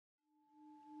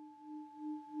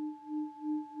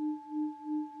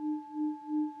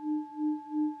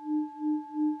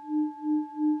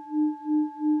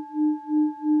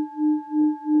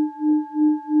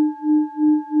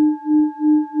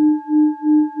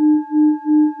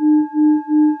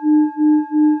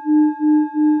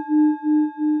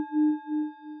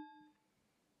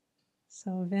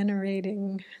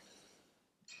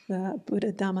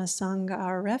the Dhamma Sangha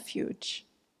our refuge.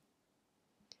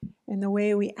 And the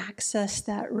way we access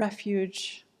that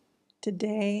refuge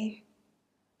today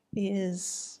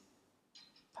is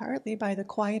partly by the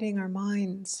quieting our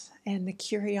minds and the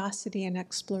curiosity and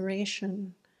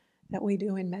exploration that we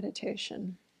do in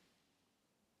meditation.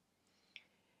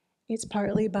 It's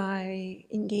partly by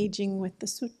engaging with the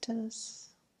suttas.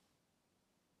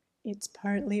 It's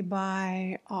partly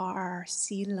by our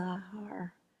sila,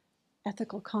 our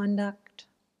ethical conduct.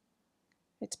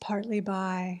 It's partly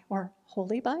by, or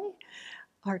wholly by,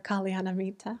 our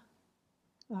kalyanamita,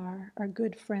 our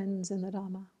good friends in the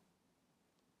Dhamma.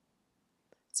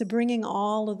 So bringing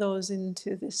all of those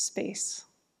into this space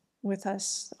with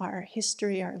us, our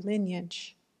history, our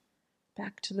lineage,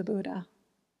 back to the Buddha.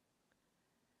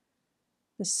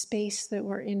 The space that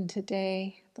we're in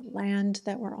today, the land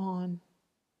that we're on,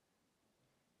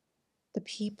 the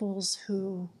peoples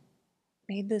who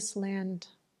made this land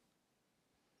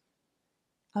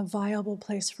a viable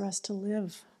place for us to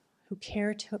live, who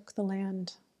caretook the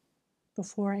land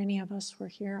before any of us were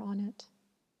here on it.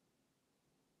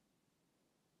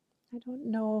 I don't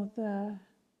know the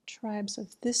tribes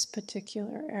of this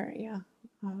particular area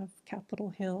of Capitol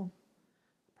Hill,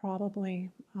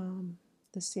 probably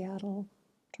the Seattle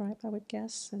tribe, I would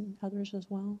guess, and others as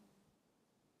well.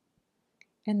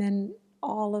 And then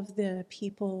all of the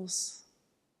peoples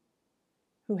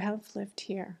who have lived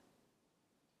here.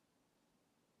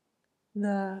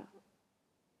 The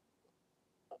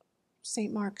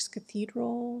St. Mark's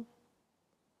Cathedral,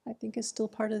 I think, is still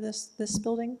part of this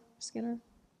building, Skinner.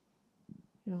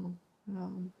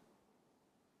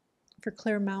 For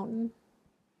Clear Mountain,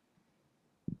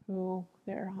 who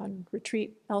they're on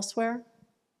retreat elsewhere,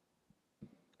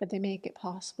 but they make it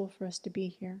possible for us to be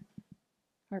here.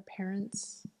 Our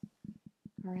parents,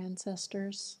 our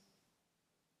ancestors.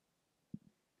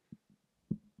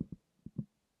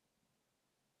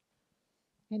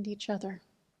 And each other.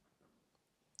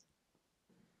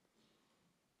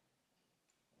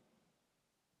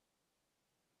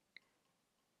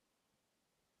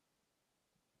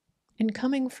 And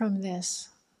coming from this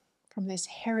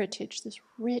heritage, this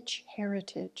rich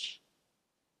heritage,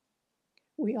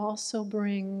 we also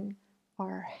bring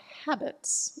our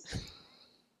habits,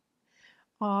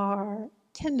 our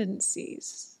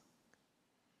tendencies,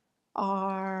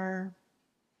 our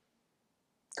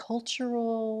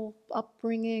cultural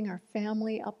upbringing, our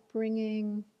family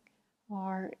upbringing,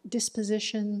 our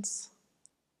dispositions.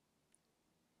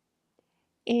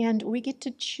 And we get to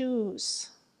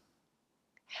choose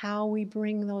how we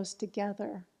bring those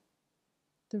together.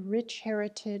 The rich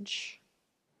heritage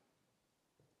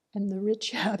and the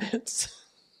rich habits.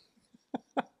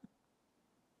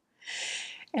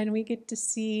 And we get to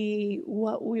see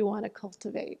what we want to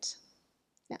cultivate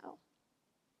now.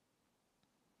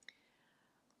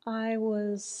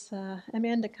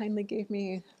 Amanda kindly gave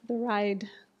me the ride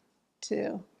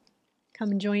to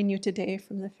come join you today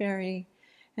from the ferry.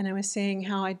 And I was saying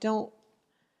how I'm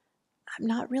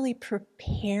not really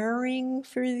preparing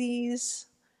for these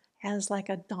as like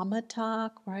a Dhamma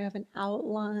talk where I have an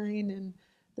outline and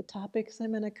the topics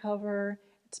I'm going to cover.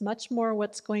 It's much more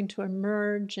what's going to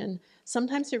emerge. And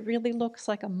sometimes it really looks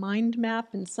like a mind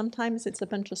map, and sometimes it's a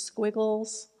bunch of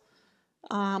squiggles.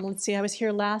 Let's see, I was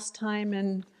here last time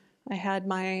and I had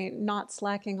my not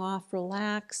slacking off,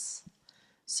 relax.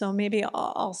 So maybe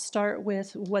I'll start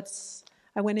with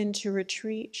I went into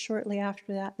retreat shortly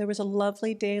after that. There was a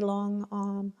lovely day long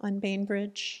on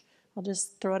Bainbridge. I'll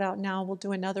just throw it out now. We'll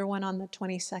do another one on the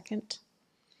 22nd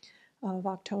of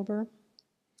October.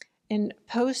 And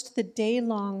post the day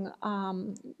long,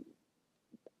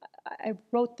 I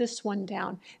wrote this one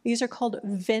down. These are called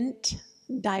vent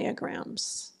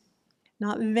diagrams.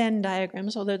 Not Venn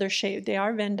diagrams, although they're shaped. They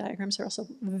are Venn diagrams. They're also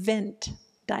vent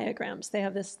diagrams. They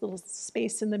have this little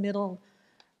space in the middle,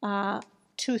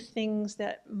 two things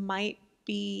that might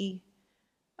be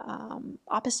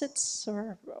opposites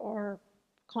or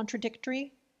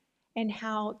contradictory, and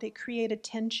how they create a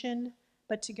tension,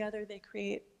 but together they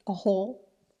create a whole.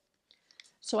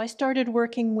 So I started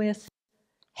working with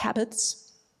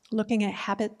habits, looking at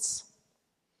habits,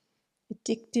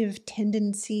 addictive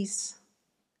tendencies,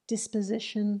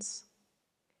 dispositions,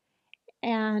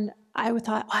 and I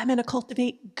thought, I'm going to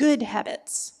cultivate good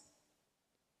habits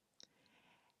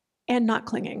and not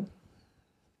clinging.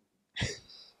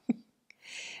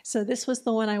 So this was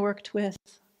the one I worked with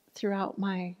throughout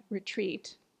my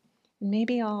retreat.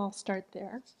 Maybe I'll start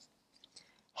there.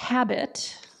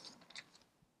 Habit.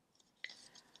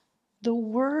 The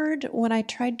word, when I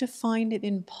tried to find it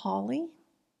in Pali,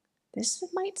 this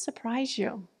might surprise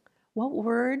you. What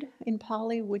word in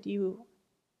Pali would you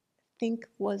think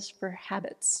was for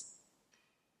habits.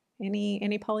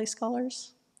 Any Pali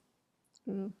scholars?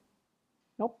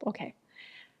 Nope, okay.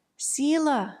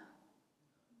 Sila.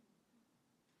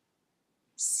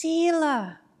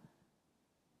 Sila.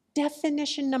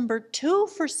 Definition number 2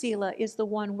 for sila is the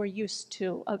one we're used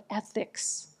to, of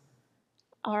ethics,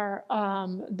 our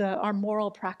moral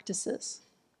practices.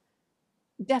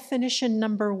 Definition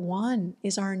number 1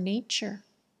 is our nature,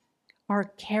 our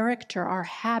character, our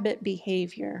habit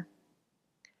behavior.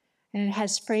 And it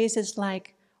has phrases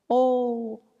like,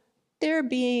 oh, they're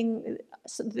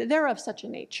of such a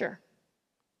nature.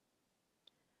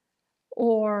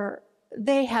 Or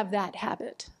they have that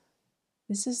habit.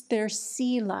 This is their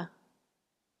sila.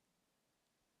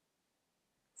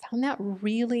 Found that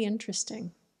really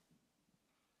interesting.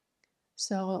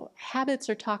 So habits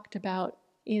are talked about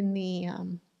in the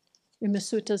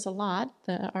suttas a lot,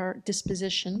 our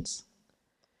dispositions.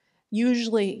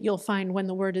 Usually you'll find when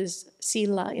the word is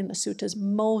sila in the suttas,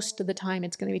 most of the time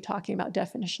it's going to be talking about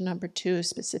definition number 2,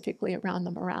 specifically around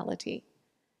the morality.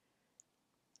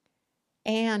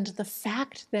 And the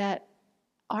fact that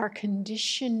our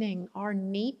conditioning, our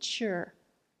nature,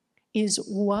 is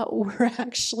what we're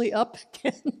actually up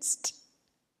against.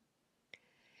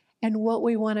 And what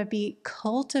we want to be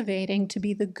cultivating to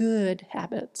be the good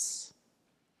habits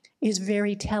is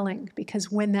very telling,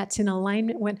 because when that's in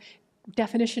alignment, when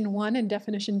definition 1 and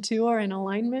definition 2 are in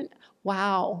alignment,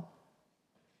 wow,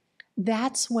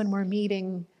 that's when we're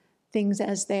meeting things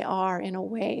as they are in a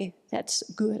way that's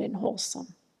good and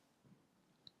wholesome.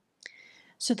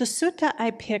 So the sutta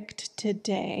I picked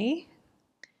today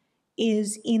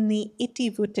is in the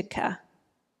Itivutaka.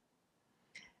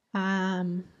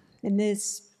 And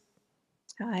this,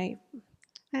 I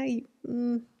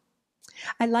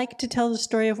like to tell the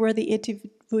story of where the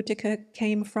Itivutaka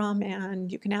came from,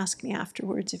 and you can ask me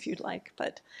afterwards if you'd like,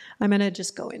 but I'm going to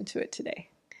just go into it today.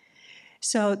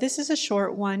 So this is a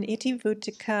short one,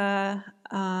 Itivutaka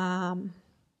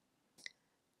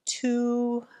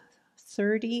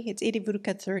 230. It's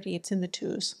Itivutaka 30. It's in the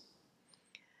 2s.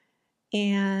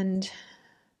 And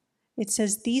it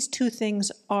says these 2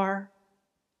 things are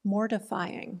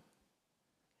mortifying.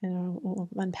 And we'll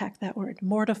unpack that word,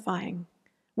 mortifying.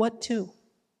 What 2?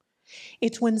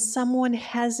 It's when someone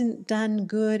hasn't done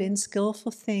good and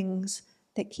skillful things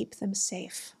that keep them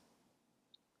safe,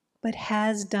 but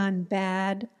has done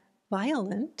bad,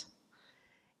 violent,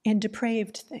 and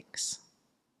depraved things.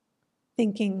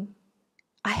 Thinking,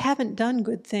 I haven't done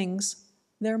good things,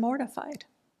 they're mortified.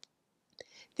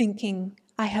 Thinking,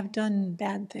 I have done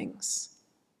bad things,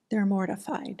 they're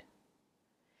mortified.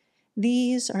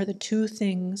 These are the 2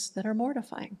 things that are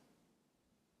mortifying.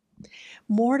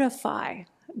 Mortify,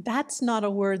 that's not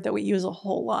a word that we use a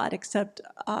whole lot, except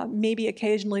maybe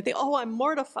occasionally I'm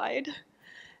mortified.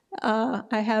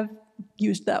 I have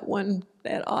used that one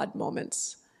at odd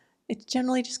moments. It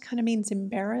generally just kind of means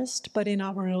embarrassed, but in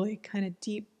a really kind of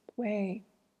deep way.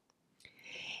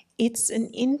 It's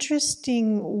an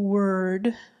interesting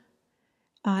word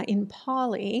in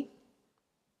Pali,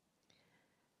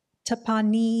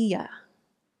 tapaniya,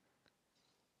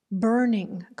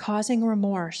 burning, causing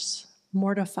remorse,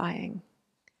 mortifying.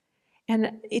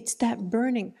 And it's that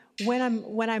burning. When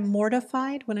I'm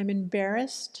mortified, when I'm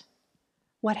embarrassed,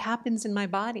 what happens in my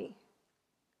body?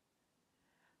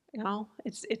 You know,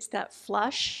 it's that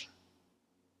flush.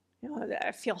 You know,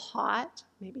 I feel hot.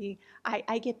 Maybe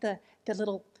I get the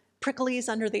little pricklies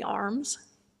under the arms.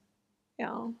 You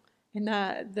know, and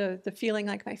the feeling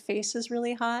like my face is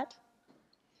really hot.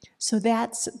 So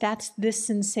that's this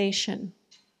sensation.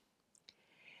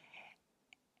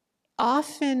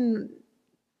 Often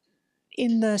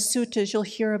in the suttas, you'll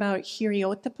hear about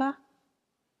hiriotapa,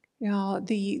 you know,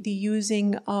 the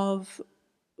using of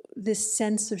this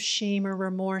sense of shame or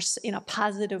remorse in a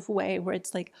positive way, where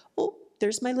it's like, oh,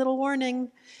 there's my little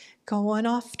warning, going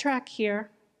off track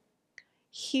here.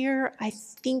 Here, I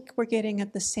think we're getting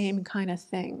at the same kind of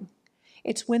thing.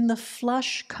 It's when the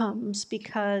flush comes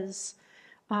because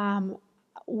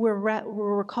we're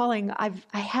recalling, I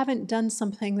haven't done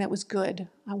something that was good.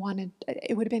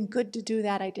 It would have been good to do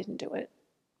that, I didn't do it.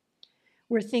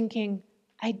 We're thinking,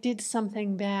 I did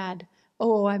something bad.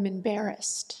 Oh, I'm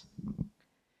embarrassed.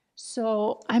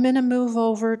 So I'm going to move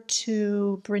over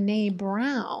to Brené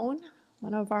Brown,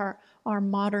 one of our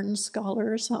modern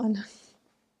scholars on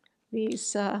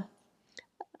these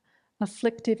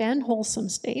afflictive and wholesome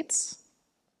states,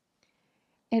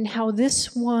 and how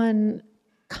this one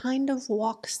kind of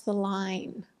walks the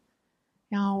line.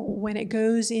 Now, when it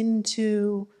goes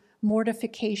into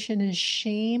mortification and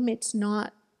shame, it's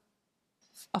not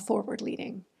a forward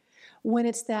leading. When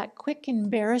it's that quick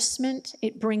embarrassment,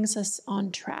 it brings us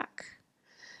on track.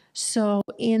 So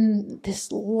in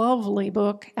this lovely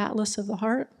book, Atlas of the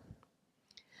Heart,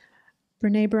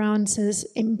 Brene Brown says,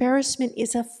 embarrassment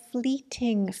is a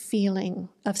fleeting feeling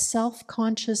of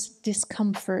self-conscious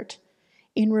discomfort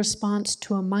in response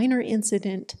to a minor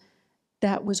incident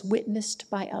that was witnessed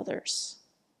by others.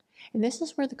 And this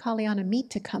is where the Kalyana meet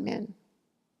to come in.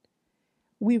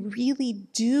 We really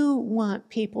do want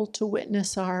people to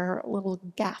witness our little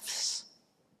gaffes,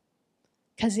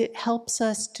 because it helps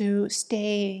us to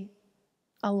stay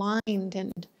aligned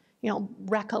and,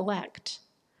 recollect.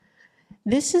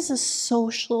 This is a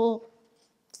social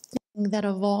thing that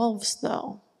evolves,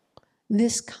 though.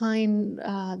 This kind,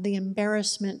 the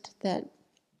embarrassment that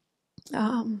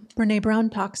Brene Brown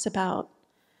talks about.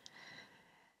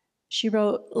 She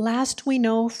wrote, last we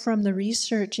know from the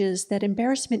research is that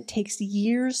embarrassment takes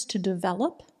years to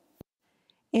develop,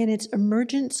 and its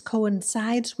emergence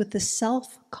coincides with the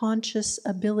self-conscious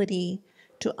ability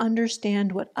to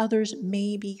understand what others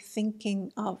may be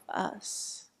thinking of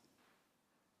us.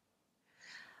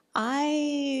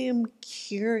 I'm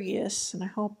curious, and I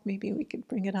hope maybe we could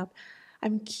bring it up.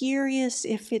 I'm curious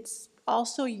if it's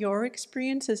also your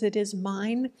experience as it is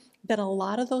mine, that a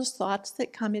lot of those thoughts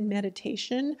that come in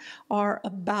meditation are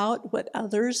about what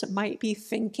others might be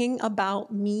thinking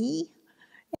about me,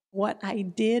 what I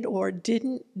did or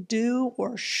didn't do,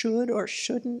 or should or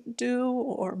shouldn't do,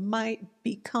 or might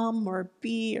become or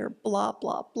be, or blah,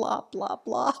 blah, blah, blah,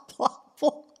 blah, blah,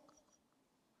 blah.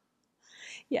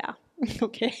 Yeah,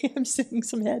 okay, I'm seeing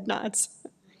some head nods.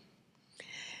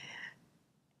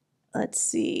 Let's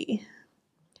see.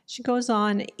 She goes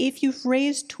on, if you've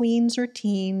raised tweens or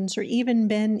teens or even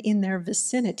been in their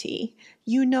vicinity,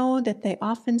 you know that they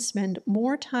often spend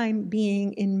more time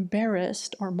being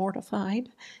embarrassed or mortified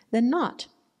than not.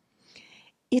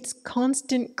 It's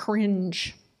constant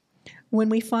cringe when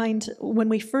we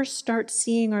first start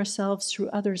seeing ourselves through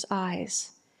others'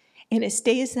 eyes. And it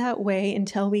stays that way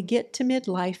until we get to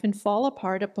midlife and fall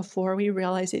apart before we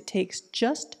realize it takes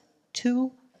just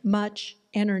too much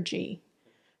energy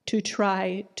to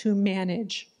try to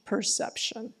manage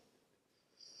perception.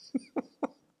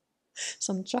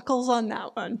 Some chuckles on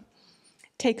that one.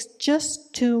 Takes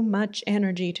just too much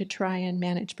energy to try and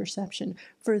manage perception.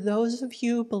 For those of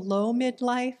you below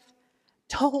midlife,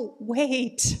 don't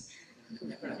wait.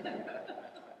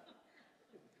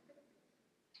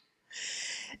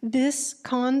 This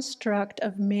construct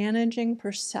of managing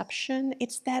perception,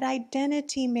 it's that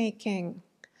identity making.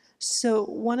 So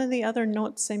one of the other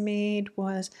notes I made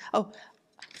was,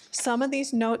 some of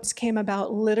these notes came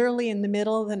about literally in the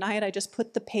middle of the night. I just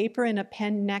put the paper and a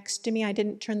pen next to me. I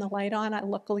didn't turn the light on. I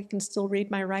luckily can still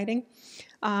read my writing.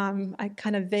 I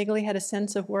kind of vaguely had a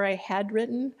sense of where I had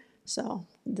written, so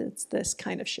it's this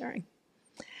kind of sharing.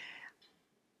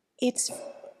 It's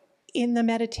in the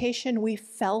meditation we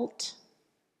felt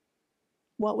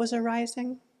what was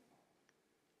arising,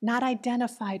 not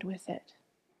identified with it.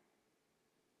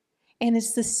 And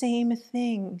it's the same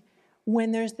thing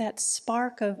when there's that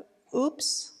spark of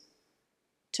oops,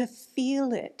 to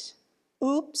feel it,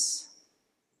 oops,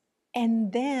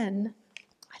 and then,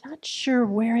 I'm not sure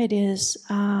where it is.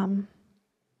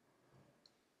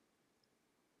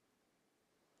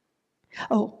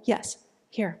 Oh, yes,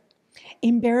 here.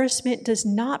 Embarrassment does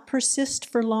not persist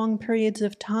for long periods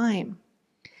of time,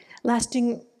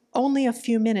 lasting only a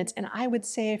few minutes. And I would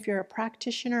say if you're a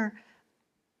practitioner,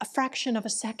 a fraction of a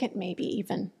second maybe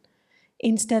even,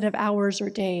 instead of hours or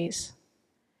days.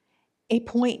 A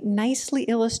point nicely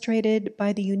illustrated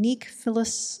by the unique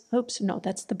oops, no,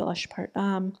 that's the blush part.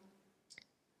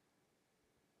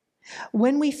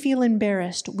 When we feel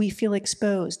embarrassed, we feel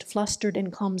exposed, flustered,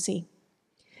 and clumsy.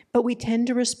 But we tend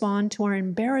to respond to our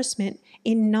embarrassment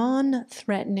in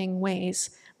non-threatening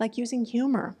ways, like using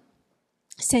humor,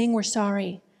 saying we're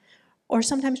sorry, or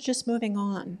sometimes just moving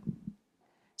on.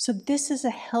 So this is a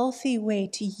healthy way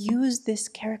to use this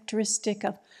characteristic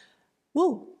of,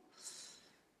 woo,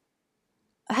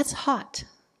 that's hot.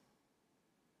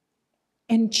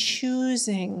 And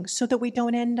choosing so that we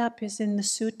don't end up as in the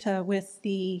sutta with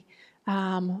the,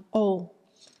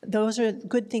 those are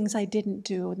good things I didn't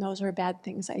do, and those are bad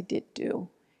things I did do,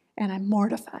 and I'm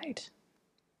mortified.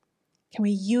 Can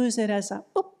we use it as a,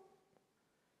 oop?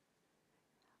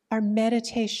 Our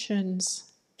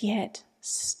meditations get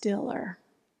stiller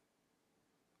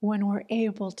when we're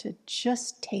able to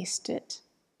just taste it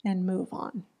and move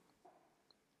on.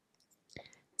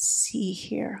 Let's see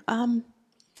here. I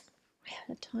had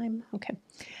a time. Okay.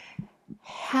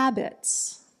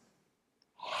 Habits.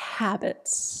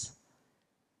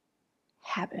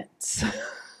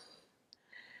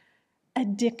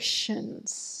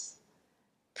 addictions,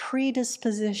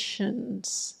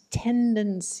 predispositions,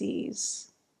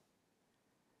 tendencies.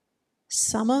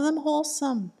 Some of them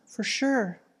wholesome, for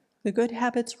sure. The good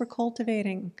habits we're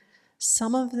cultivating.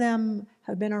 Some of them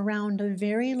have been around a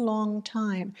very long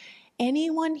time.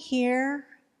 Anyone here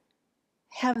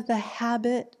have the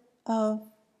habit of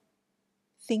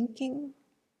thinking?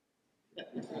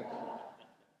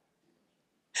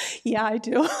 Yeah, I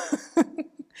do.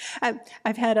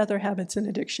 I've had other habits and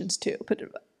addictions too, but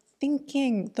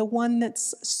thinking, the one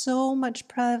that's so much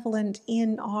prevalent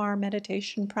in our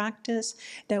meditation practice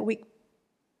that we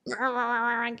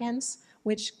against,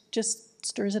 which just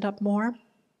stirs it up more.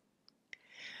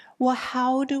 Well,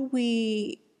 how do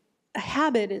we, a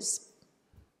habit is,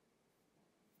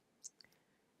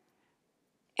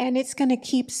 and it's going to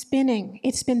keep spinning.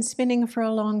 It's been spinning for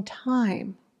a long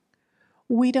time.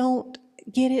 We don't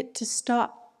get it to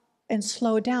stop and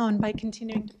slow down by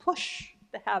continuing to push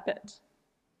the habit.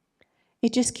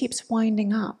 It just keeps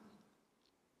winding up.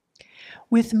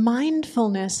 With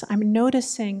mindfulness, I'm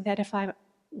noticing that if I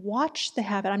watch the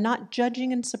habit, I'm not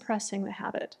judging and suppressing the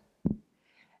habit.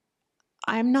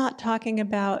 I'm not talking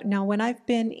about, now when I've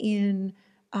been in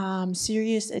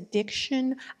serious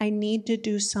addiction, I need to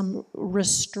do some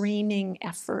restraining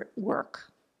effort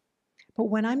work. But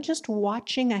when I'm just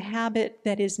watching a habit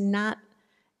that is not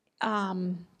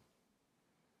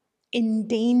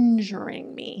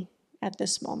endangering me at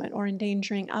this moment or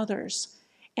endangering others,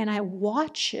 and I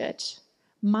watch it,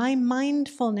 my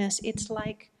mindfulness, it's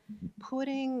like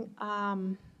putting,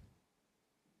 trying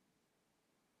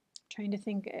to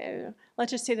think,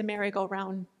 let's just say the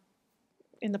merry-go-round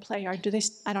in the play yard.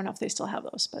 I don't know if they still have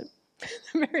those, but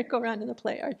the merry-go-round in the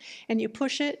play yard. And you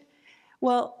push it.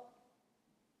 Well,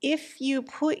 if you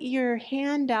put your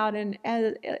hand out and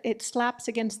it slaps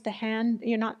against the hand,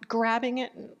 you're not grabbing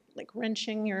it and like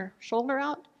wrenching your shoulder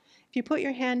out. If you put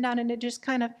your hand down and it just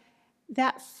kind of,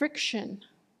 that friction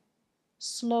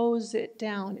slows it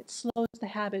down. It slows the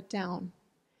habit down.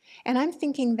 And I'm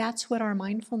thinking that's what our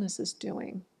mindfulness is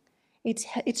doing.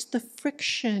 It's the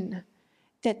friction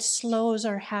that slows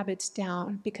our habits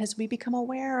down because we become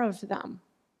aware of them.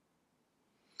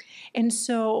 And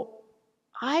so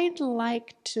I'd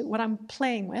like to, what I'm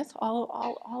playing with,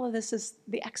 all of this is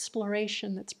the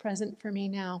exploration that's present for me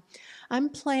now. I'm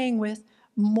playing with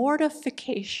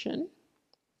mortification,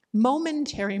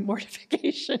 momentary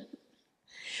mortification.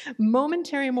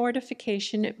 Momentary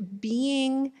mortification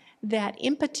being that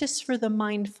impetus for the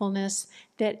mindfulness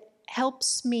that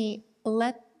helps me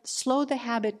slow the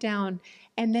habit down,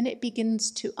 and then it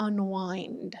begins to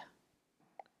unwind.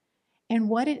 And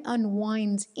what it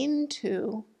unwinds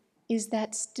into is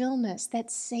that stillness, that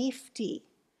safety,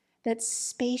 that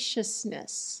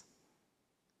spaciousness.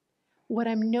 What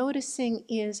I'm noticing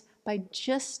is by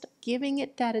just giving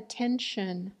it that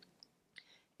attention,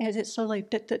 as it's sort of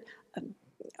like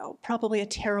probably a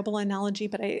terrible analogy,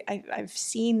 but I've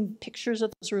seen pictures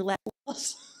of those roulette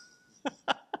wheels.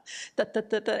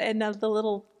 And the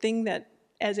little thing that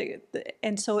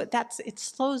and so it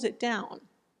slows it down.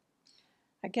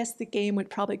 I guess the game would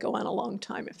probably go on a long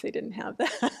time if they didn't have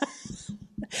that.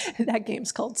 That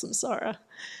game's called Samsara.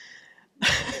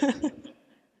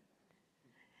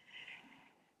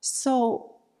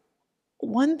 So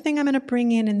one thing I'm going to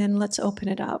bring in, and then let's open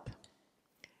it up,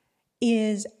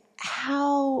 is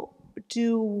how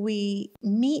do we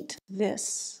meet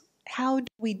this? How do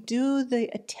we do the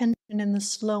attention and the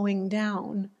slowing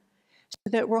down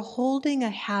so that we're holding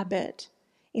a habit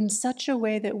in such a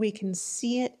way that we can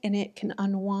see it and it can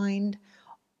unwind?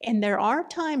 And there are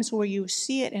times where you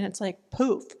see it and it's like,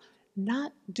 poof,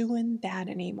 not doing that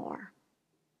anymore.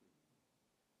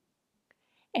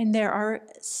 And there are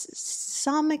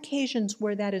some occasions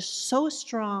where that is so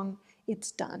strong,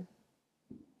 it's done.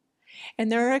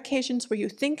 And there are occasions where you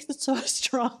think it's so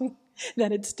strong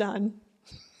that it's done,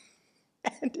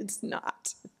 and it's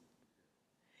not.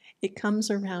 It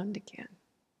comes around again.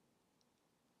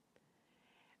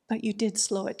 But you did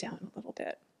slow it down a little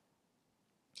bit.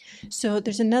 So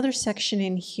there's another section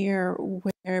in here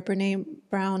where Brene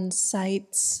Brown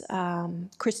cites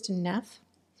Kristen Neff,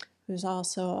 who's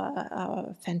also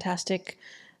a fantastic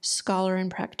scholar and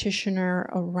practitioner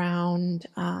around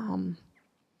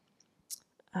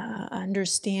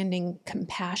understanding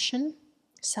compassion,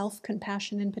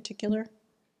 self-compassion in particular,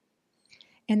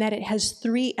 and that it has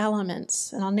 3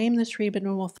 elements. And I'll name the 3, but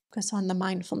we'll focus on the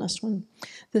mindfulness one.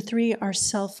 The 3 are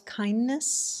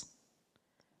self-kindness,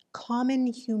 common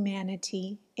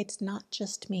humanity, it's not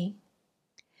just me,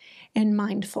 and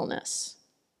mindfulness.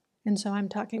 And so I'm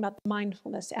talking about the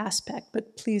mindfulness aspect,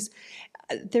 but please,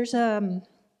 there's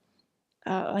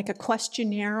like a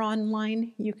questionnaire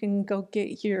online. You can go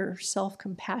get your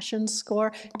self-compassion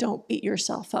score. Don't beat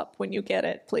yourself up when you get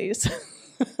it, please.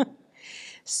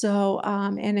 So,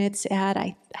 and it's at,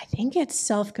 I think it's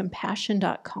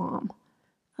selfcompassion.com.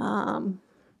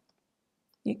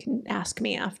 You can ask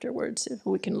me afterwards if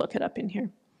we can look it up in here.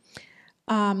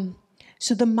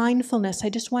 So the mindfulness, I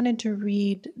just wanted to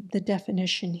read the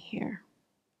definition here.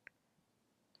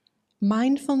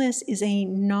 Mindfulness is a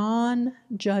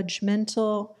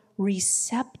non-judgmental,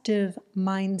 receptive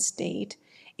mind state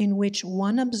in which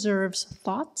one observes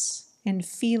thoughts and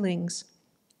feelings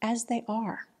as they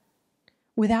are,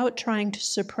 without trying to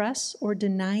suppress or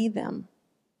deny them.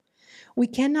 We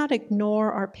cannot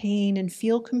ignore our pain and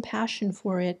feel compassion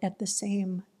for it at the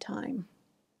same time.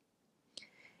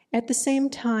 At the same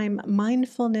time,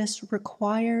 mindfulness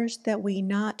requires that we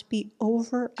not be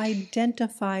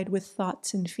over-identified with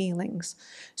thoughts and feelings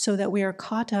so that we are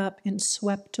caught up and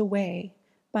swept away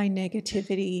by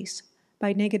negativities,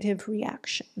 by negative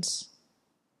reactions.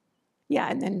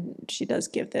 Yeah, and then she does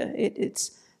give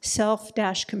it's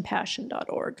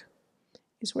self-compassion.org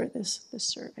is where this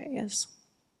survey is.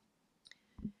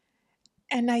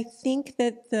 And I think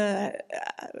that the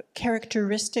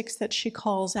characteristics that she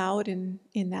calls out in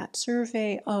that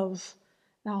survey of,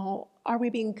 now, are we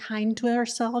being kind to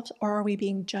ourselves or are we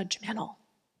being judgmental?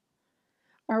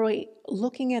 Are we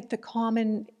looking at the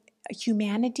common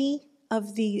humanity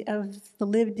of the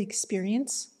lived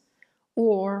experience,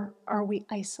 or are we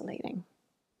isolating?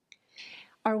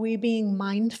 Are we being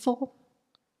mindful,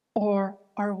 or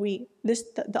are we,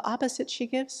 the opposite she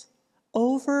gives?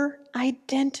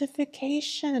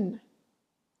 Over-identification.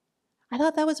 I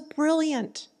thought that was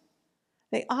brilliant.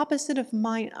 The opposite of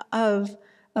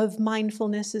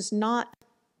mindfulness is not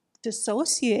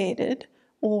dissociated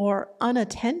or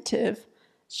unattentive.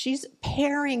 She's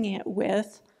pairing it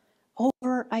with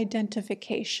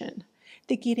over-identification,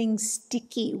 the getting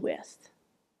sticky with.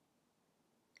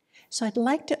 So I'd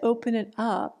like to open it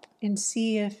up and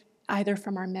see if either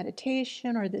from our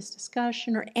meditation or this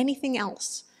discussion or anything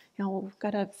else, we've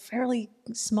got a fairly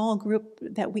small group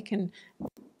that we can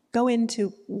go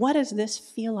into. What does this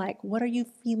feel like? What are you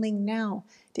feeling now?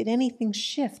 Did anything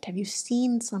shift? Have you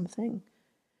seen something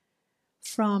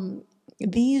from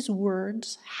these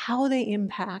words, how they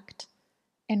impact,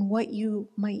 and what you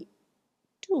might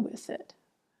do with it?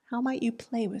 How might you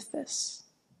play with this?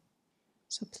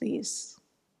 So please,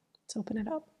 let's open it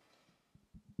up.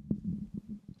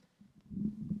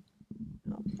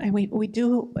 And we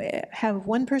do have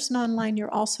one person online.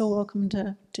 You're also welcome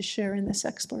to share in this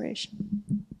exploration.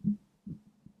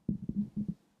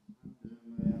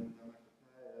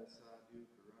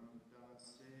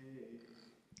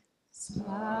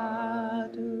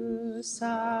 Sadhu,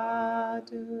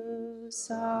 sadhu,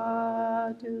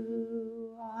 sadhu,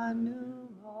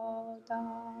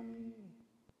 anumodami.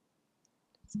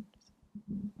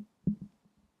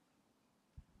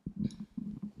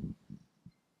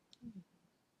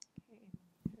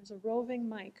 There's a roving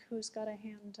mic. Who's got a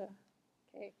hand to?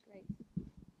 Okay, great.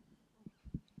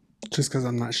 Just because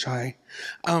I'm not shy.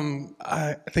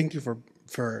 I thank you for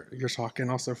your talk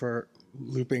and also for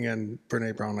looping in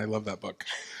Brene Brown. I love that book,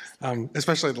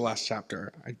 especially the last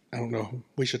chapter. I don't know.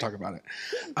 We should talk about it.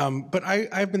 But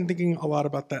I've been thinking a lot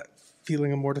about that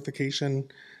feeling of mortification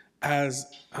as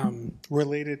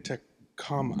related to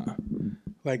karma,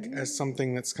 like as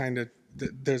something that's kind of,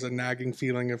 there's a nagging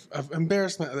feeling of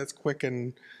embarrassment that's quick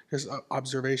and there's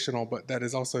observational, but that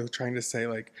is also trying to say,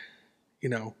 like,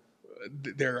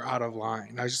 they're out of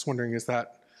line. I was just wondering, does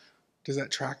that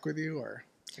track with you, or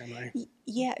am I?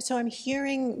 Yeah, so I'm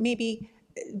hearing maybe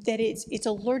that it's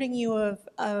alerting you of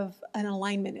an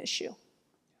alignment issue.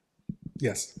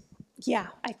 Yes. Yeah,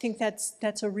 I think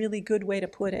that's a really good way to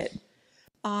put it.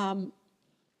 And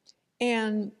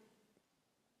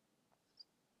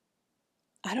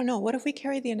I don't know, what if we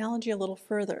carry the analogy a little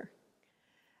further?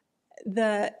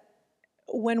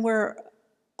 When we're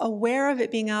aware of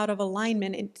it being out of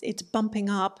alignment, it's bumping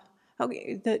up.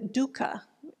 Okay, the dukkha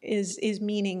is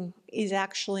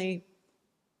actually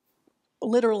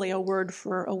literally a word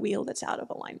for a wheel that's out of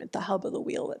alignment, the hub of the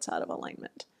wheel that's out of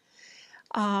alignment,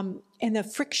 and the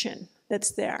friction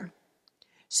that's there.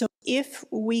 So if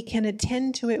we can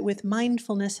attend to it with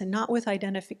mindfulness and not with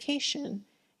identification,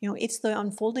 it's the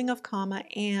unfolding of karma,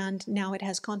 and now it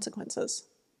has consequences.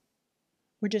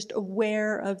 We're just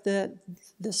aware of the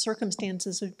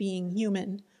circumstances of being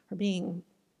human or being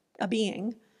a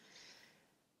being.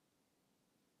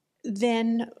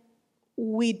 Then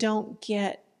we don't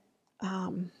get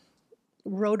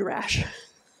road rash.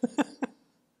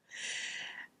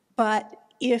 But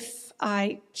if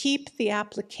I keep the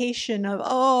application of,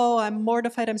 oh, I'm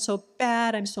mortified, I'm so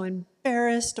bad, I'm so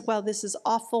embarrassed, well, this is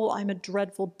awful, I'm a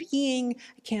dreadful being,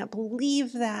 I can't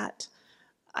believe that,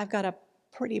 I've got a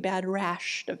pretty bad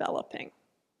rash developing.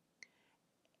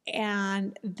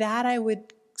 And that, I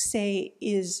would say,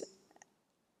 is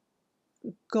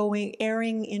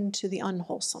erring into the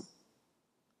unwholesome.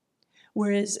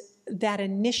 Whereas that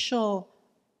initial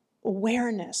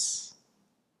awareness,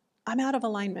 I'm out of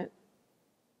alignment.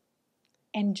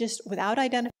 And just without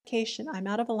identification, I'm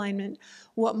out of alignment.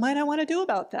 What might I want to do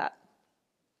about that?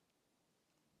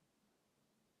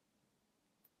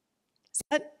 Is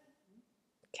that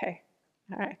okay?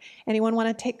 All right. Anyone want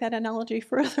to take that analogy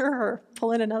further or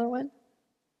pull in another one?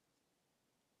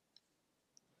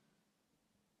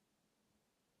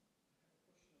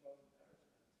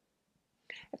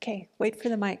 Okay, wait for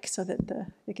the mic so that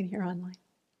they can hear online.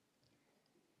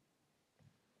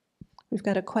 We've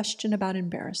got a question about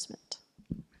embarrassment.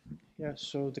 Yeah,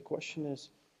 so the question is,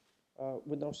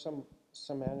 we know some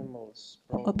animals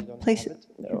probably don't have it.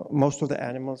 Most of the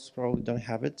animals probably don't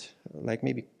have it. Like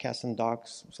maybe cats and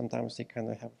dogs, sometimes they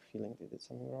kind of have a feeling they did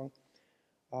something wrong.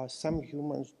 Some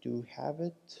humans do have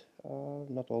it,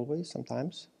 not always,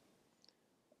 sometimes.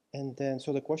 And then,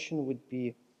 so the question would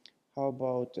be, how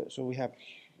about, so we have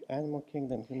animal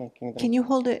kingdom, human kingdom. Can you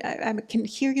hold it? I can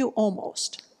hear you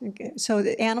almost. Okay. So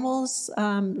the animals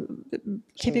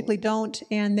typically don't,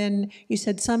 and then you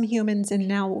said some humans, and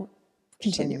now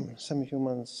continue. Some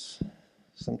humans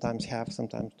sometimes have,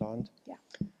 sometimes don't. Yeah.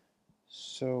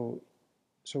 So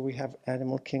we have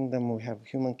animal kingdom, we have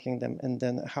human kingdom, and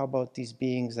then how about these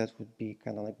beings that would be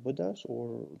kind of like Buddhas,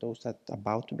 or those that are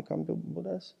about to become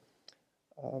Buddhas,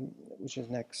 which is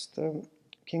next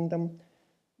kingdom?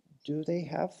 Do they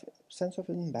have sense of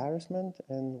embarrassment?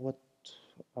 And what,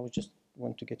 I would just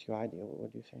want to get your idea.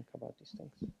 What do you think about these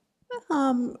things?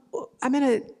 I'm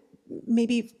going to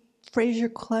maybe phrase your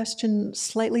question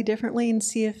slightly differently and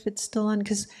see if it's still on,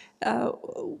 because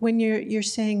when you're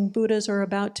saying Buddhas are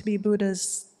about to be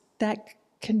Buddhas, that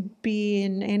can be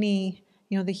in any,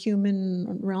 the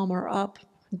human realm or up.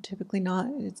 Typically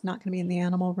not. It's not going to be in the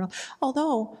animal realm.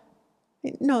 Although,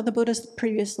 no, the Buddha's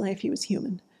previous life, he was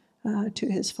human. To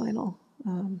his final,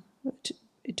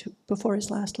 before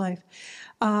his last life,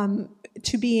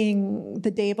 to being the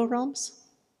Deva realms.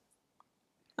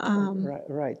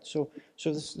 Right. So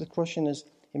the question is,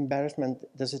 embarrassment,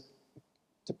 does it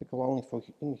typical only for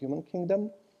in human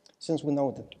kingdom, since we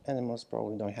know that animals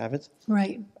probably don't have it?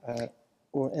 Right.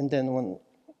 And then when,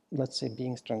 let's say,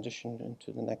 beings transition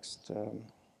into the next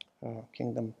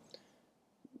kingdom,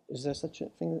 is there such a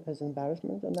thing as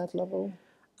embarrassment on that level?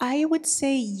 I would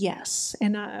say yes,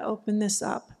 and I open this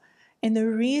up. And the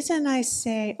reason I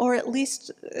say, or at least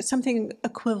something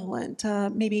equivalent,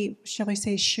 maybe, shall we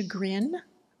say, chagrin,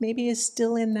 maybe is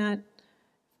still in that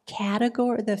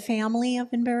category, the family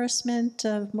of embarrassment,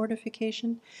 of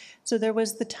mortification. So there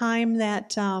was the time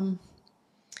that,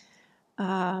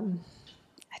 I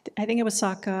think it was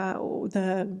Saka,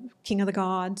 the king of the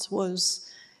gods,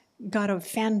 got a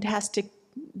fantastic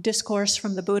discourse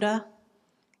from the Buddha,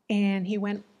 and he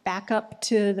went back up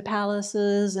to the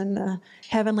palaces and the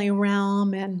heavenly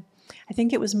realm, and I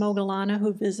think it was Moggallana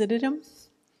who visited him,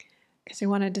 because he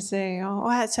wanted to say,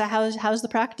 oh, so how's the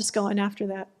practice going after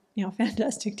that,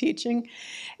 fantastic teaching?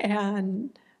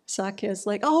 And Sakya's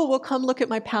like, oh, well, come look at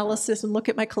my palaces and look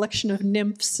at my collection of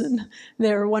nymphs and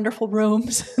their wonderful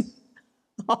rooms,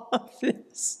 all of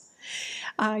this.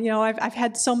 I've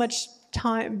had so much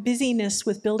busyness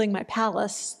with building my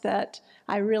palace that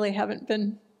I really haven't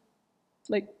been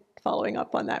following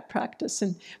up on that practice.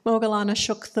 And Moggallana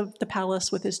shook the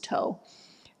palace with his toe.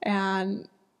 And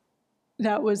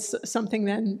that was something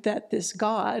then that this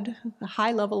god, a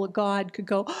high level of god, could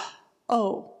go,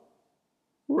 oh,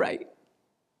 right.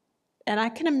 And I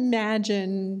can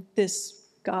imagine this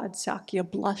god Sakya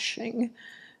blushing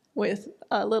with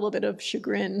a little bit of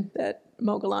chagrin that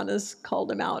Moggallana's called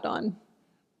him out on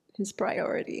his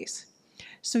priorities.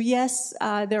 So yes,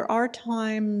 there are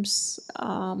times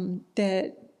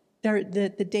that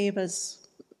the devas,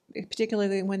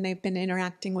 particularly when they've been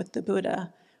interacting with the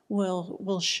Buddha,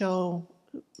 will show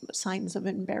signs of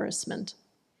embarrassment.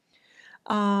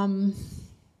 And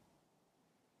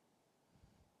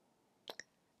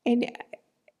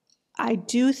I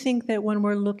do think that when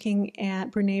we're looking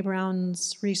at Brené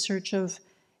Brown's research of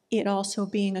it also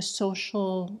being a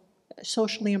socially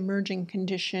emerging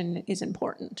condition is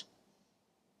important.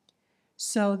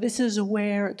 So this is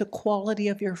where the quality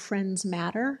of your friends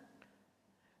matter,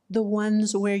 the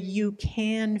ones where you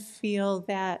can feel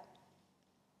that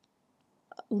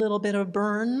little bit of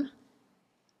burn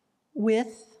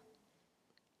with,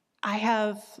 I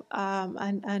have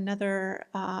another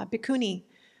bhikkhuni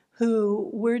who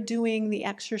we're doing the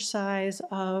exercise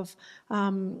of,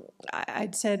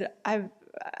 I'd said, I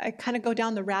kind of go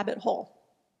down the rabbit hole.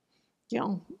 You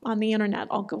know, on the internet,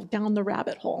 I'll go down the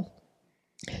rabbit hole.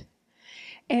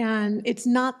 And it's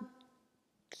not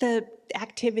the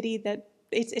activity that,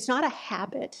 it's not a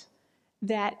habit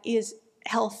that is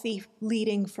healthy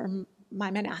leading from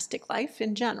my monastic life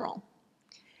in general.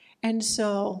 And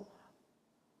so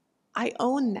I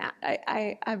own that.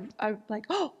 I'm like,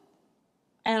 oh,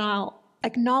 and I'll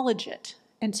acknowledge it.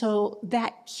 And so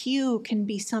that cue can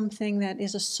be something that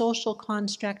is a social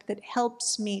construct that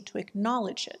helps me to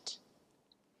acknowledge it.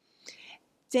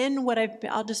 Then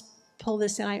I'll just pull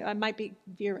this in. I might be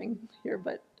veering here,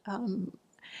 but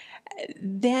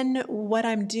then what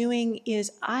I'm doing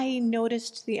is I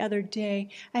noticed the other day,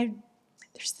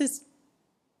 there's this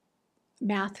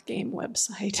math game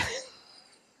website,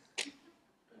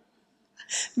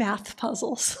 math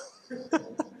puzzles.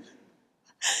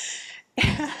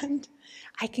 And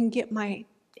I can get my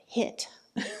hit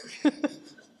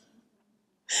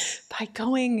by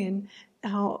going and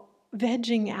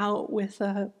vegging out with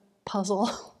a puzzle.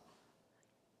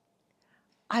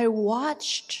 I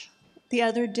watched the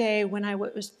other day when I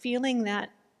was feeling that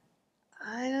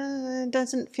I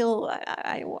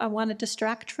want to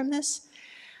distract from this.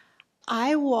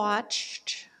 I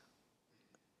watched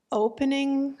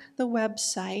opening the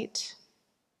website.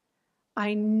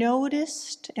 I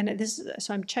noticed, and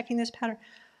so I'm checking this pattern.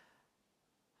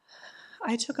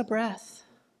 I took a breath.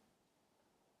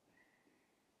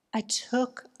 I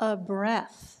took a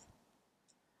breath.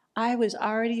 I was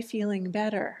already feeling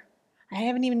better. I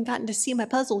haven't even gotten to see my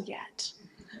puzzle yet.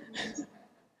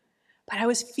 But I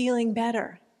was feeling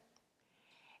better.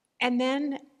 And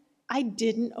then I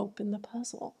didn't open the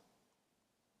puzzle.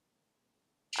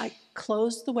 I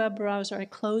closed the web browser, I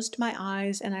closed my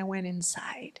eyes, and I went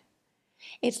inside.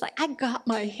 It's like I got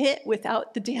my hit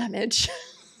without the damage.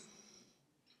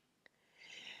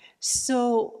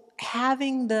 So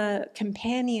having the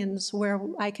companions where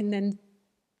I can then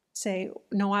say,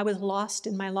 no, I was lost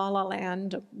in my la la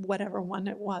land, whatever one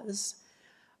it was,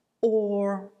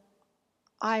 or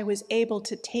I was able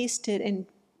to taste it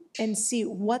and see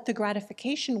what the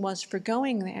gratification was for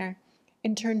going there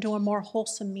and turn to a more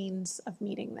wholesome means of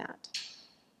meeting that.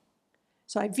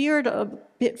 So I veered a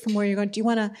bit from where you're going. Do you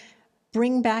want to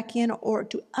bring back in, or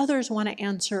do others want to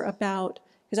answer about,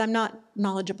 because I'm not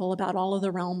knowledgeable about all of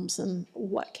the realms and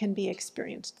what can be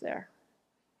experienced there.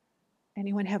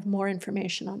 Anyone have more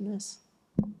information on this?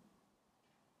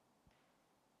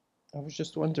 I was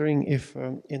just wondering if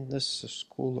in this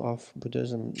school of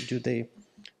Buddhism, do they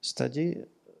study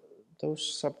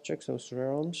those subjects, those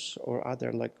realms, or are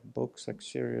there like books, like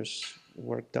serious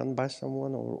work done by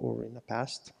someone or in the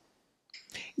past?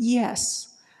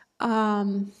 Yes.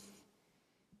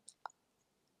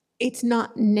 It's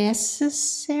not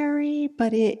necessary,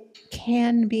 but it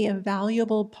can be a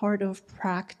valuable part of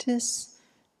practice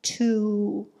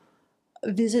to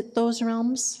visit those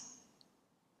realms.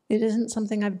 It isn't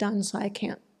something I've done, so I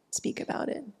can't speak about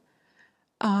it.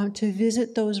 To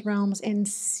visit those realms and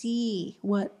see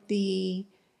to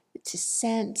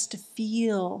sense, to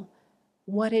feel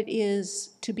what it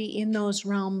is to be in those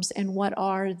realms and what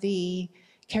are the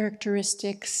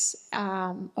characteristics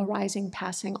arising,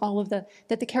 passing, all of that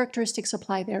the characteristics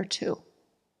apply there too.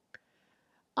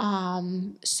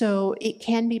 So it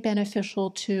can be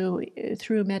beneficial to,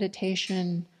 through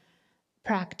meditation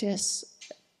practice,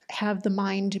 have the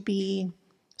mind be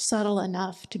subtle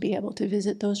enough to be able to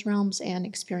visit those realms and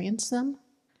experience them.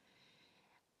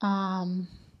 And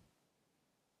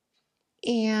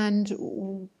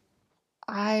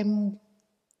I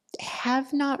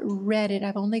have not read it,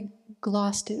 I've only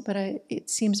glossed it, but it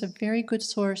seems a very good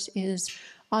source is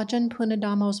Ajahn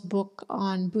Punadamo's book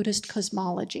on Buddhist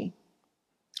cosmology.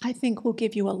 I think will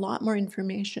give you a lot more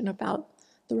information about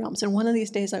the realms. And one of these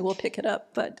days I will pick it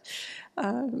up, but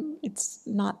it's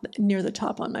not near the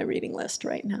top on my reading list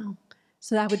right now.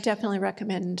 So I would definitely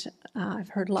recommend, I've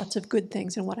heard lots of good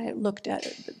things, and what I looked at,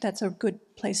 that's a good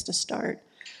place to start.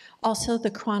 Also,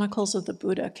 the Chronicles of the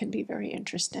Buddha can be very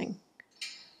interesting.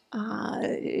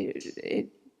 It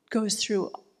goes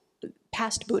through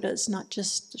past Buddhas, not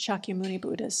just Shakyamuni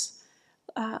Buddhas,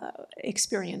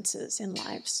 experiences in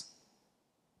lives.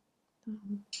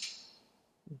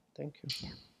 Thank you. Yeah.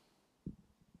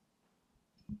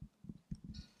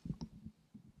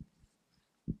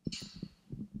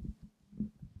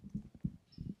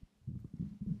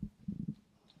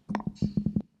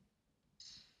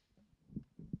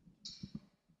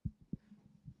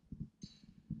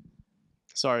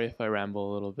 sorry if I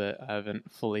ramble a little bit. I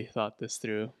haven't fully thought this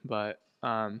through, but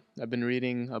I've been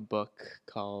reading a book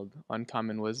called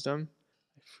Uncommon Wisdom.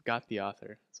 I forgot the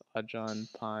author. It's Ajahn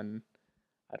Pan.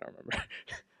 I don't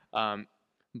remember.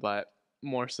 But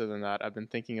more so than that, I've been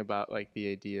thinking about like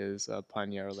the ideas of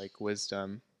Panya, or like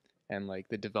wisdom, and like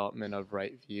the development of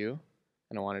right view,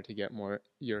 and I wanted to get more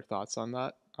your thoughts on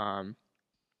that.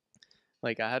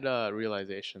 Like I had a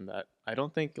realization that I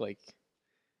don't think like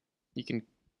you can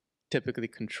typically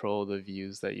control the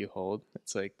views that you hold.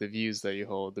 It's like the views that you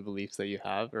hold, the beliefs that you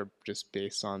have are just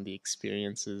based on the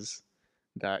experiences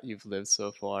that you've lived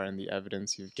so far and the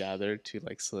evidence you've gathered to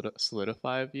like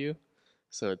solidify a view.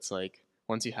 So it's like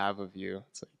once you have a view,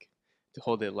 it's like to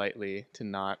hold it lightly, to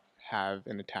not have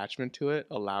an attachment to it,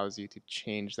 allows you to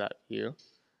change that view.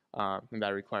 And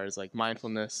that requires like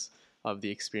mindfulness of the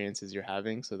experiences you're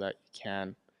having so that you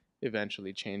can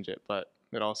eventually change it. But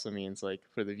it also means like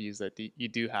for the views that you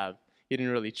do have, you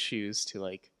didn't really choose to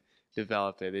like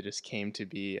develop it. They just came to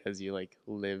be as you like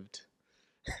lived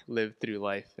through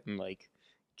life and like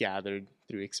gathered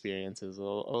through experiences.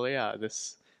 Oh yeah,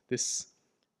 this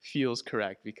feels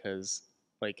correct because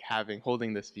like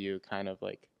holding this view kind of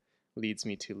like leads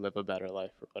me to live a better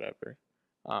life or whatever.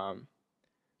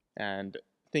 And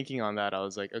thinking on that, I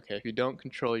was like, okay, if you don't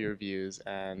control your views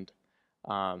and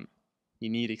you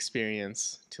need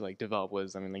experience to like develop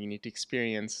wisdom, and like you need to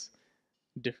experience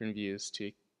different views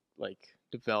to like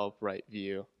develop right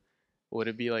view, would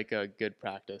it be like a good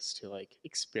practice to like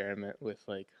experiment with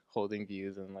like holding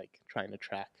views and like trying to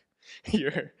track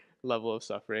your level of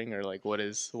suffering, or like what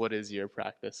is your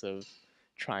practice of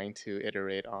trying to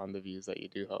iterate on the views that you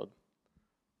do hold?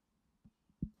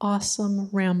 Awesome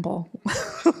ramble.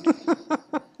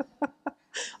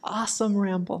 Awesome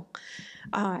ramble.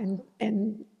 And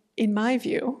in my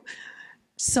view,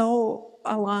 so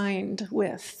aligned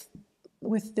with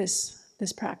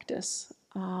this practice.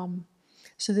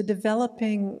 So the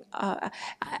developing,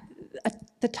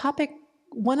 the topic,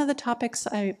 one of the topics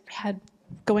I had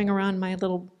going around my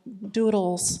little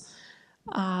doodles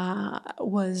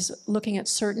was looking at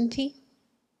certainty.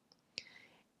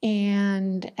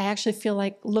 And I actually feel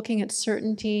like looking at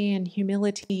certainty and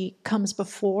humility comes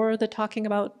before the talking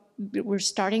about, we're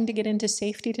starting to get into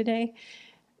safety today,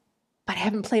 but I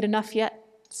haven't played enough yet,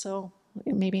 so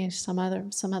maybe some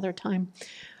other time.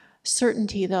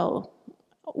 Certainty though,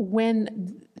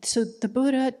 so the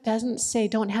Buddha doesn't say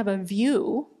don't have a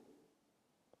view,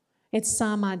 it's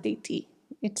samaditi.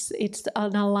 It's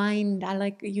an aligned, I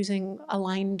like using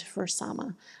aligned for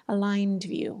sama, aligned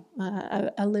view,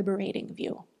 a liberating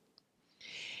view.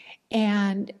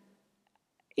 And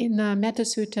in the Metta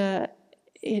Sutta,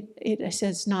 it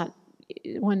says not,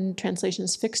 one translation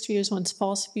is fixed views, one's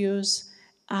false views.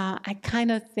 I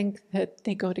kind of think that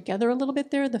they go together a little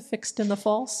bit there, the fixed and the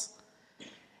false.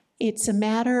 It's a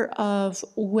matter of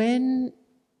when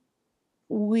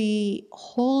we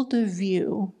hold a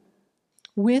view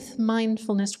with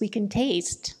mindfulness, we can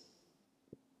taste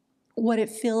what it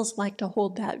feels like to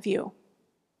hold that view.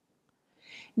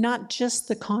 Not just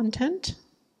the content,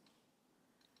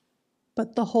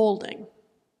 but the holding.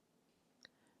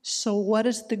 So what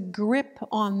does the grip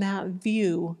on that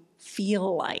view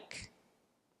feel like?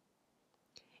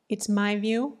 It's my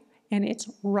view, and it's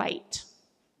right.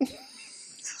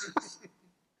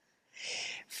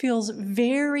 Feels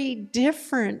very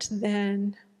different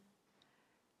than,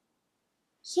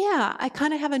 yeah, I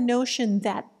kind of have a notion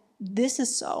that this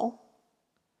is so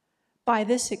by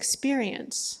this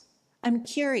experience. I'm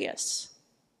curious.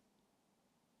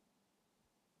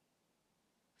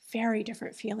 Very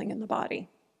different feeling in the body.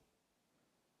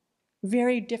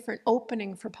 Very different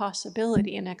opening for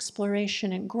possibility and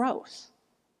exploration and growth.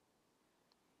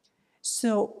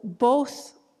 So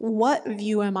both what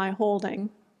view am I holding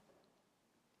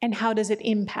and how does it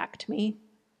impact me?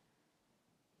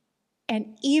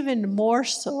 And even more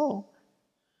so,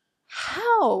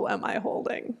 how am I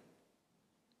holding?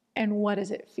 And what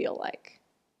does it feel like?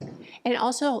 And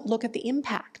also look at the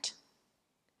impact.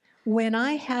 When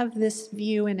I have this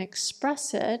view and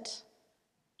express it,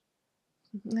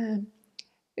 when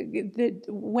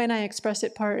I express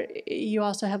it part, you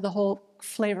also have the whole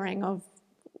flavoring of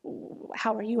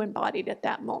how are you embodied at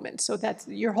that moment. So that's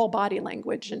your whole body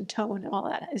language and tone and all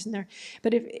that, isn't there?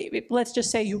 But if let's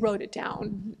just say you wrote it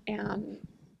down and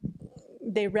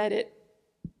they read it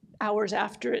hours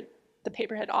after the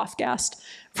paper had off-gassed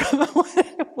from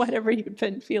whatever you've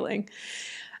been feeling.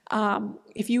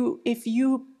 If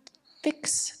you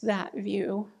fix that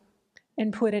view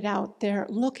and put it out there,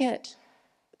 look at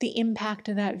the impact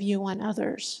of that view on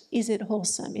others. Is it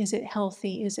wholesome? Is it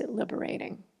healthy? Is it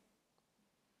liberating?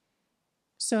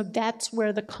 So that's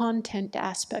where the content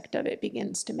aspect of it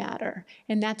begins to matter.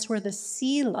 And that's where the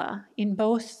sila in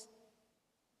both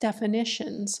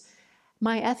definitions,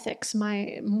 my ethics,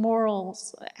 my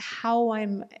morals, how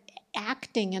I'm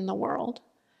acting in the world,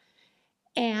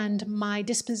 and my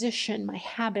disposition, my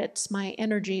habits, my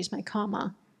energies, my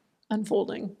karma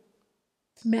unfolding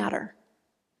matter.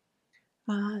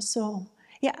 So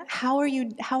yeah, how are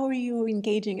you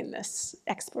engaging in this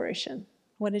exploration?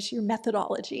 What is your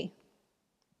methodology?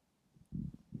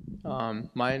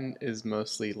 Mine is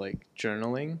mostly like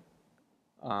journaling.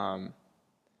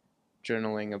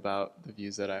 Journaling about the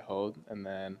views that I hold, and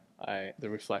then the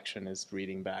reflection is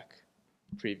reading back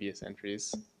previous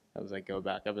entries as I go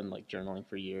back. I've been like journaling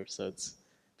for years, so it's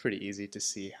pretty easy to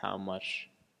see how much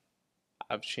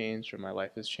I've changed or my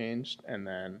life has changed, and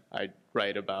then I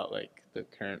write about like the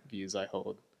current views I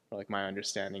hold, or like my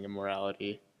understanding of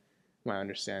morality, my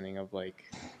understanding of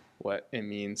like what it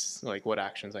means, like what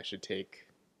actions I should take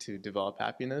to develop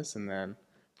happiness, and then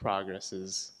progress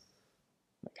is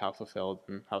like how fulfilled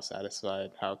and how satisfied,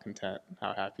 how content,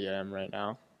 how happy I am right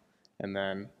now. And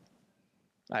then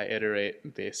I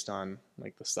iterate based on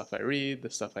like the stuff I read, the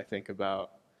stuff I think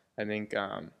about. I think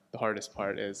the hardest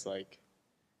part is like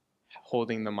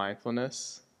holding the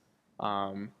mindfulness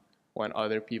when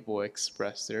other people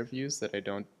express their views that I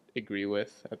don't agree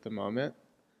with at the moment.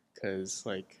 Because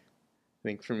like I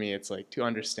think for me it's like to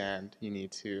understand, you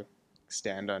need to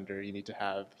stand under, you need to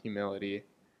have humility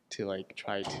to like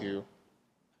try to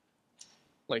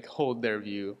like hold their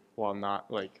view while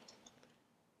not like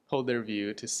hold their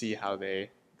view to see how they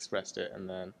expressed it, and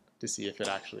then to see if it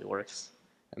actually works.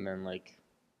 And then like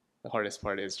the hardest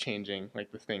part is changing like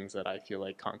the things that I feel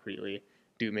like concretely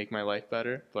do make my life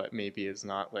better, but maybe is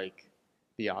not like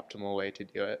the optimal way to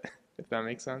do it, if that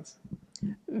makes sense.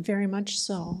 Very much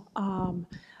so.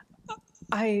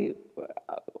 I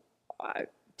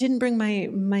didn't bring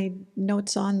my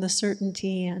notes on the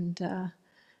certainty, and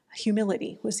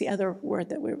humility was the other word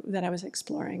that I was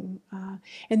exploring.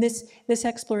 And this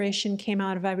exploration came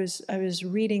out of I was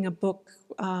reading a book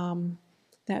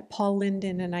that Paul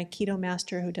Linden, an Aikido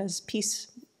master who does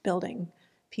peacemaking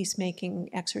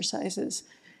exercises,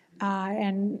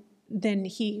 and then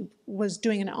he was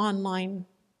doing an online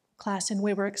class, and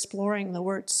we were exploring the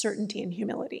words certainty and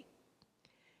humility,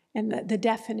 and the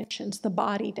definitions, the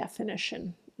body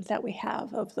definition that we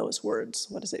have of those words.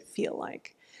 What does it feel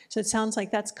like? So it sounds like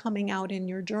that's coming out in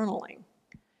your journaling,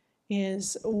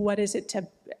 is what is it to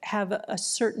have a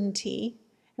certainty,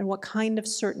 and what kind of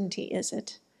certainty is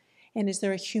it? And is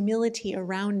there a humility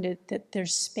around it, that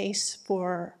there's space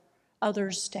for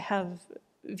others to have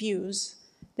views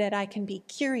that I can be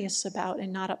curious about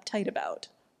and not uptight about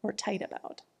or tight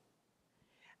about?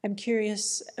 I'm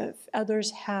curious if others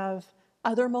have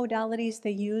other modalities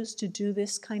they use to do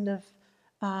this kind of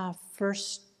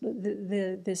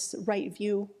this right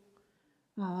view,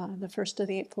 the first of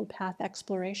the Eightfold Path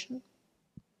exploration,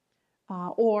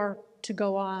 or to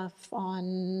go off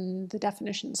on the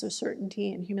definitions of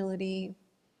certainty and humility,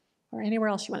 or anywhere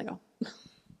else you want to go.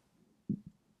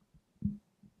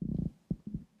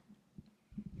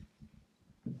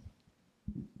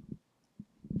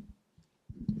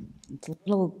 It's a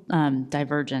little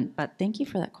divergent, but thank you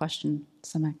for that question,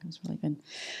 Samek. It was really good,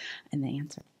 and the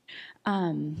answer.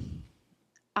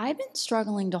 I've been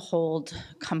struggling to hold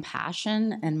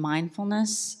compassion and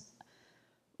mindfulness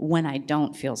when I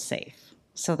don't feel safe.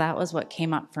 So that was what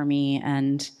came up for me,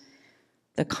 and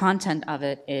the content of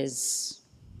it is,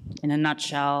 in a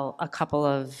nutshell, a couple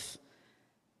of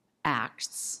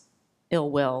acts,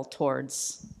 ill will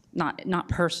towards, not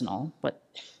personal, but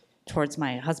towards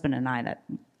my husband and I, that,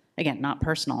 again, not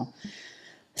personal,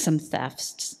 some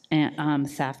theft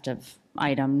of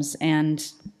items,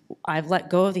 and I've let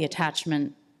go of the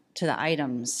attachment to the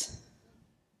items,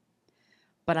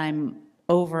 but I'm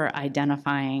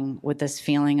over-identifying with this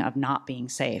feeling of not being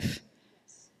safe.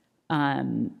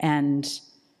 And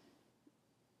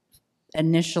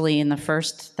initially in the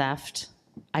first theft,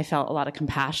 I felt a lot of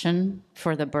compassion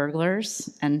for the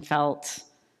burglars and felt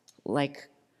like,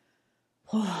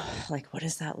 oh, like, what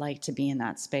is that like to be in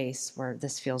that space where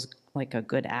this feels like a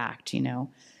good act, you know?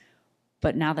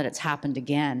 But now that it's happened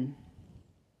again,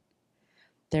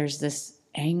 there's this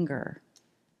anger,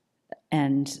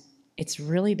 and it's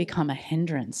really become a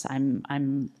hindrance.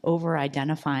 I'm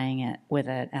over-identifying it with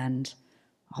it, and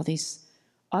all these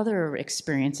other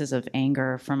experiences of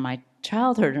anger from my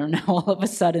childhood are now all of a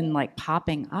sudden like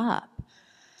popping up.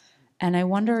 And I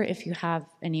wonder if you have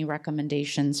any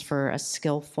recommendations for a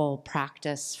skillful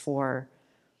practice for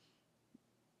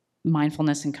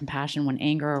mindfulness and compassion when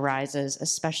anger arises,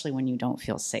 especially when you don't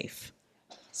feel safe.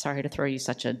 Sorry to throw you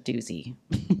such a doozy.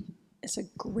 It's a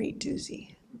great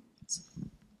doozy.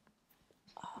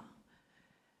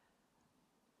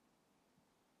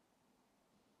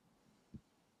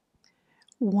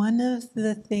 One of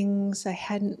the things I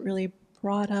hadn't really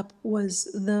brought up was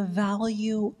the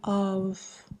value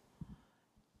of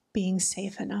being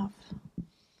safe enough.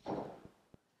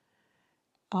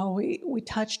 We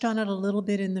touched on it a little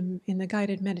bit in the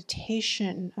guided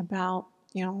meditation about,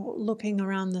 looking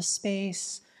around the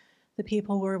space, the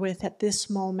people we're with at this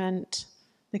moment,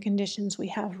 the conditions we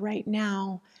have right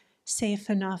now, safe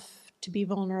enough to be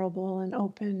vulnerable and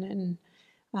open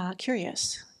and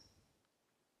curious.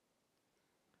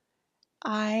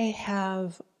 I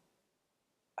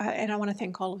want to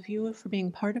thank all of you for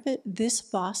being part of it. This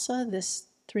Vasa, this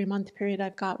 3-month period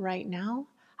I've got right now,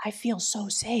 I feel so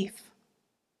safe.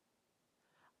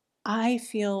 I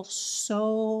feel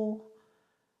so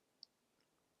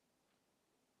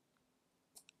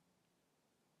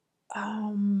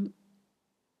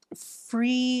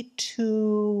free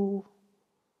to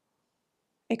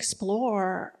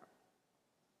explore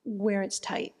where it's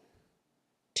tight,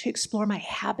 to explore my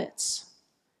habits,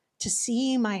 to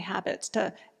see my habits,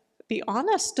 to be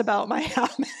honest about my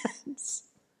habits.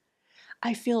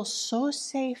 I feel so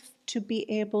safe to be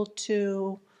able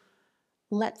to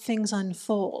let things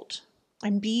unfold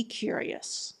and be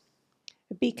curious,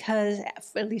 because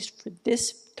at least for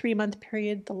this 3-month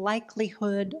period, the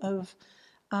likelihood of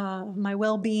my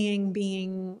well-being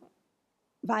being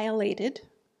violated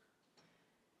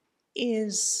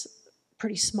is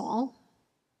pretty small.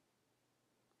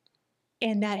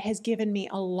 And that has given me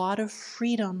a lot of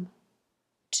freedom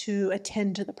to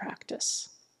attend to the practice.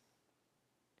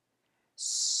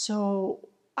 So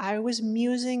I was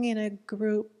musing in a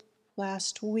group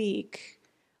last week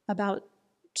about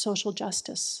social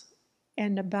justice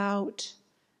and about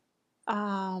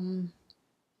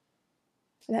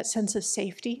that sense of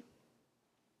safety,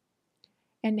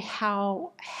 and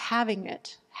how having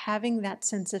that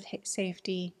sense of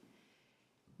safety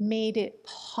made it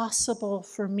possible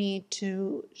for me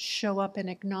to show up and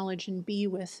acknowledge and be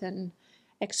with and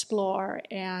explore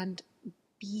and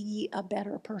be a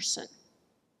better person.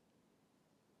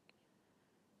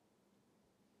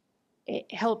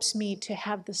 It helps me to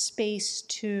have the space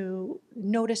to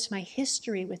notice my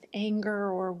history with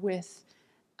anger or with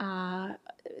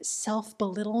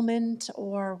self-belittlement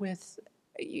or with,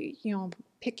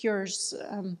 pick yours,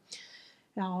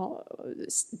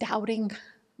 doubting,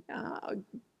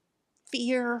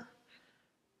 fear,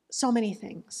 so many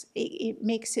things. It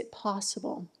makes it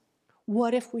possible.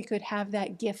 What if we could have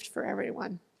that gift for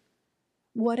everyone?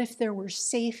 What if there were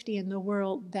safety in the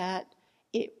world, that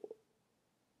it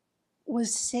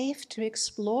was safe to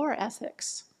explore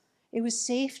ethics? It was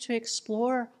safe to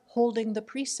explore holding the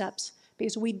precepts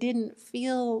because we didn't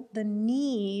feel the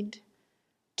need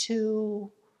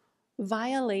to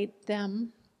violate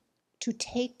them, to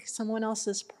take someone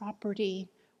else's property,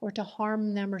 or to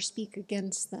harm them or speak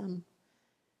against them,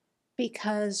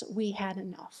 because we had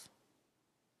enough.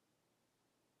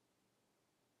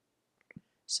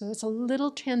 So it's a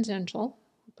little tangential,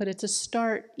 but it's a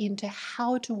start into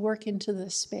how to work into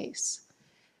this space.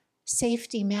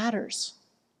 Safety matters.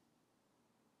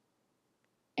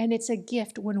 And it's a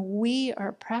gift. When we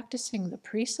are practicing the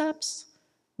precepts,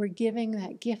 we're giving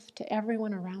that gift to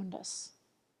everyone around us.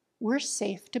 We're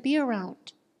safe to be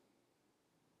around.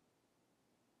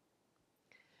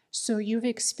 So you've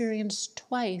experienced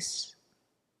twice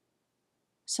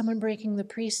someone breaking the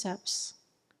precepts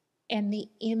and the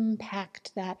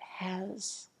impact that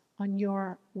has on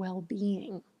your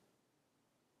well-being.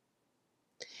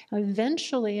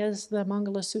 Eventually, as the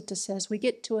Mangala Sutta says, we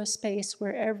get to a space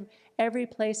where every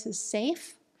place is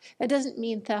safe. That doesn't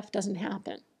mean theft doesn't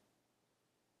happen.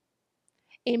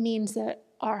 It means that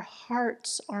our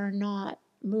hearts are not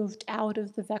moved out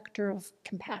of the vector of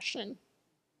compassion,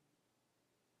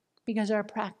 because our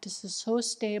practice is so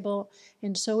stable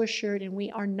and so assured, and we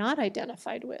are not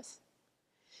identified with.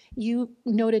 You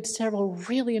noted several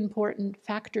really important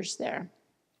factors there,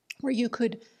 where you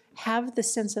could have the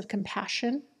sense of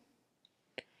compassion,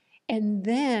 and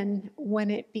then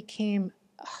when it became,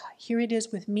 here it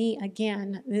is with me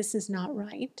again, this is not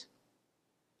right,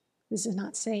 this is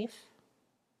not safe,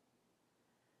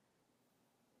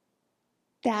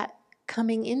 that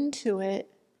coming into it,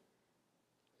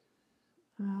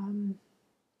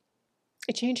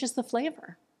 it changes the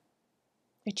flavor.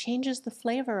 It changes the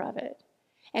flavor of it.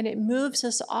 And it moves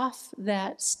us off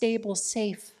that stable,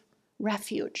 safe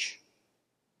refuge.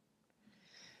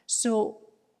 So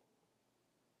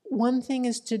one thing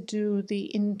is to do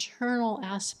the internal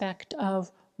aspect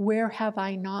of, where have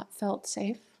I not felt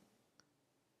safe?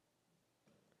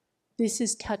 This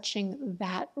is touching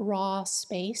that raw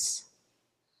space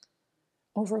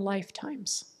over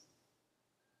lifetimes.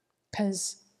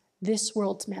 Because this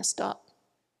world's messed up.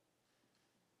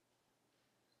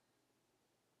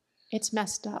 It's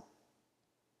messed up.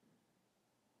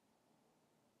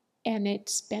 And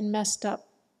it's been messed up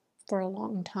for a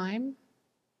long time.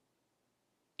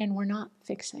 And we're not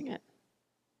fixing it.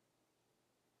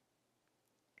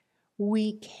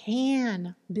 We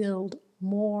can build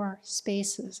more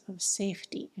spaces of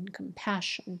safety and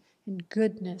compassion and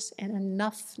goodness and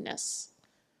enoughness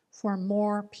for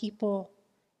more people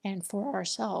and for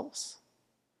ourselves.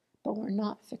 But we're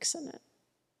not fixing it.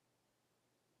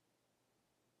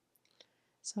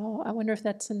 So I wonder if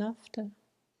that's enough to